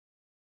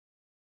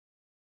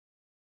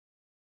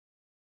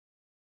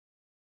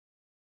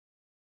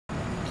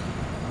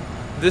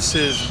This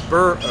is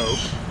Bur Oak,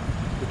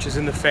 which is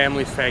in the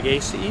family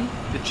Fagaceae,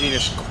 the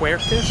genus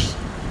Quercus,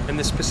 and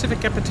the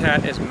specific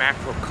epithet is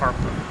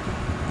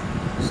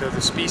macrocarpa. So the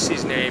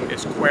species name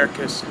is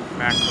Quercus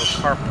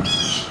macrocarpa.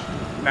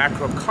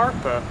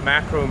 Macrocarpa,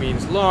 macro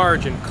means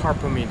large and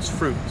carpa means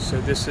fruit,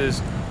 so this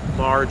is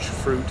large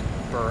fruit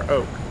Bur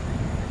Oak.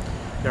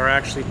 There are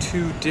actually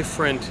two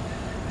different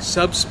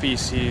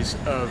subspecies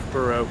of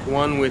Bur Oak,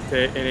 one with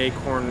an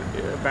acorn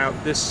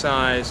about this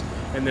size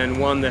and then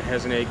one that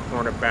has an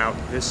acorn about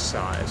this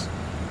size.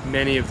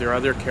 Many of their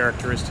other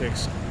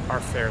characteristics are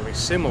fairly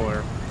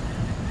similar.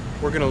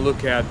 We're going to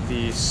look at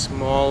the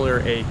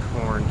smaller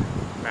acorn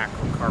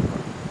macrocarpa.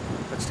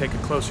 Let's take a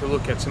closer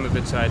look at some of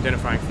its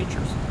identifying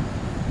features.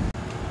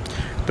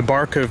 The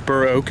bark of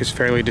Bur Oak is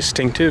fairly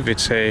distinctive.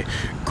 It's a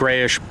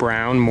grayish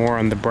brown, more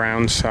on the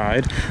brown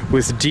side,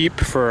 with deep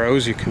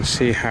furrows. You can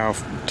see how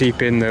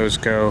deep in those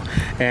go,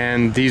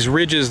 and these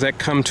ridges that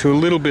come to a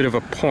little bit of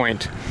a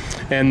point,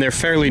 and they're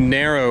fairly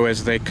narrow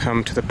as they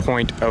come to the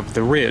point of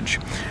the ridge,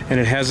 and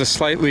it has a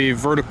slightly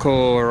vertical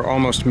or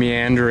almost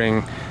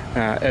meandering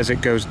as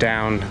it goes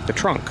down the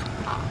trunk.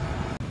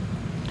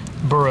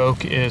 Bur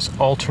Oak is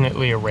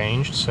alternately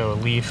arranged, so a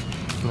leaf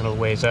a little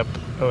ways up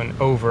and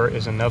over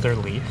is another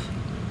leaf.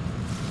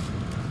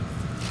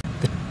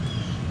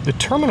 The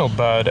terminal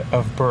bud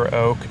of Bur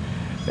Oak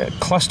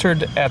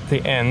clustered at the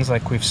ends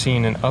like we've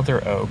seen in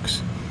other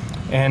oaks,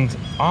 and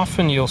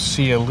often you'll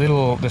see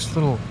this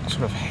little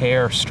sort of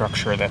hair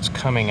structure that's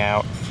coming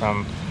out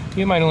from,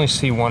 you might only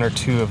see one or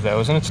two of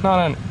those, and it's not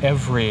on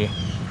every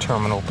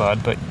terminal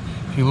bud, but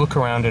if you look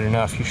around it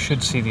enough you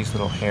should see these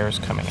little hairs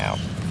coming out.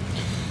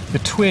 The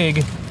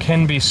twig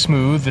can be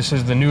smooth. This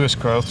is the newest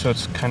growth, so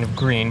it's kind of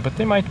green, but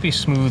they might be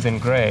smooth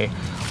and gray,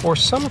 or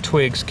some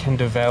twigs can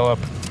develop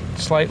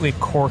slightly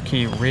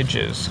corky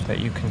ridges that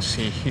you can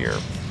see here,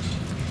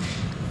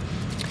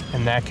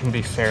 and that can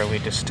be fairly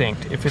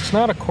distinct. If it's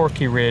not a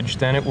corky ridge,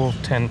 then it will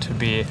tend to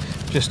be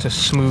just a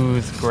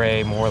smooth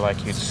gray, more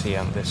like you'd see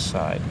on this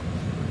side.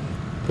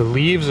 The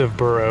leaves of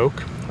Bur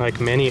Oak,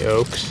 like many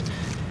oaks,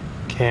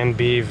 can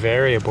be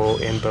variable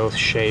in both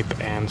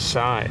shape and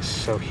size.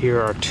 So here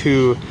are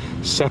two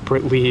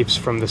separate leaves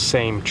from the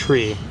same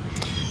tree.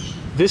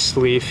 This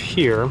leaf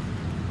here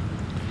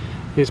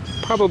is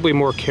probably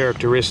more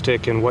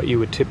characteristic in what you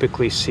would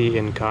typically see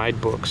in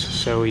guidebooks.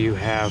 So you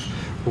have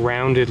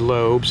rounded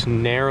lobes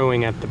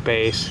narrowing at the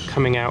base,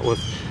 coming out with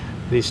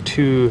these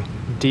two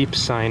deep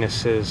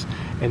sinuses,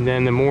 and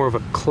then the more of a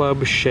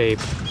club shape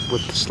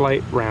with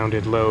slight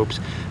rounded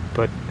lobes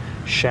but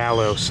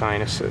shallow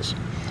sinuses.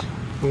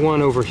 The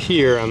one over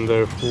here on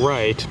the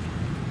right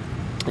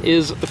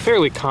is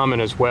fairly common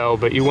as well,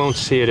 but you won't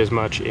see it as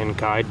much in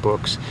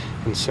guidebooks,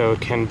 and so it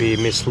can be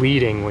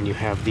misleading when you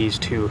have these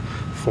two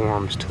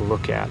forms to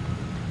look at.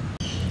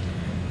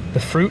 The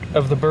fruit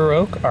of the Bur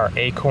Oak are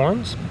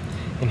acorns,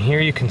 and here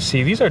you can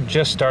see these are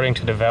just starting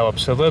to develop,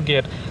 so they'll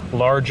get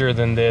larger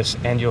than this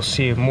and you'll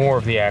see more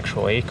of the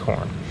actual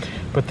acorn.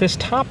 But this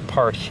top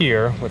part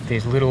here with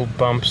these little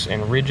bumps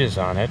and ridges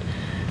on it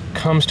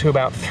comes to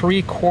about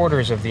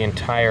 3/4 of the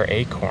entire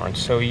acorn,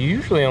 so you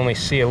usually only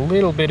see a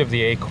little bit of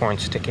the acorn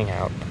sticking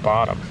out the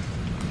bottom.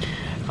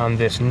 On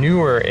this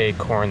newer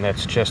acorn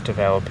that's just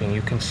developing,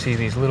 you can see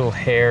these little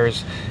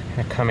hairs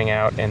coming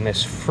out and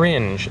this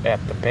fringe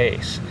at the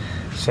base.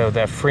 So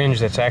that fringe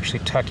that's actually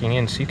tucking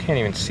in, so you can't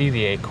even see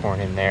the acorn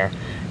in there.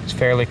 It's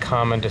fairly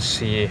common to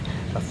see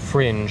a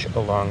fringe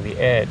along the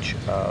edge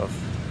of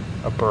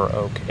a Bur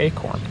Oak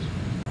acorn.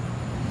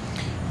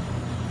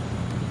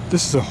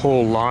 This is a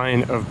whole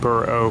line of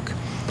Bur Oak,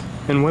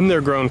 and when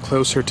they're grown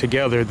closer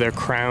together, their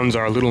crowns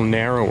are a little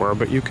narrower,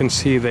 but you can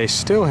see they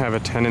still have a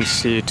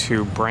tendency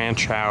to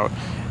branch out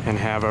and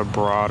have a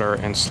broader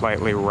and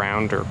slightly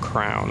rounder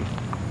crown.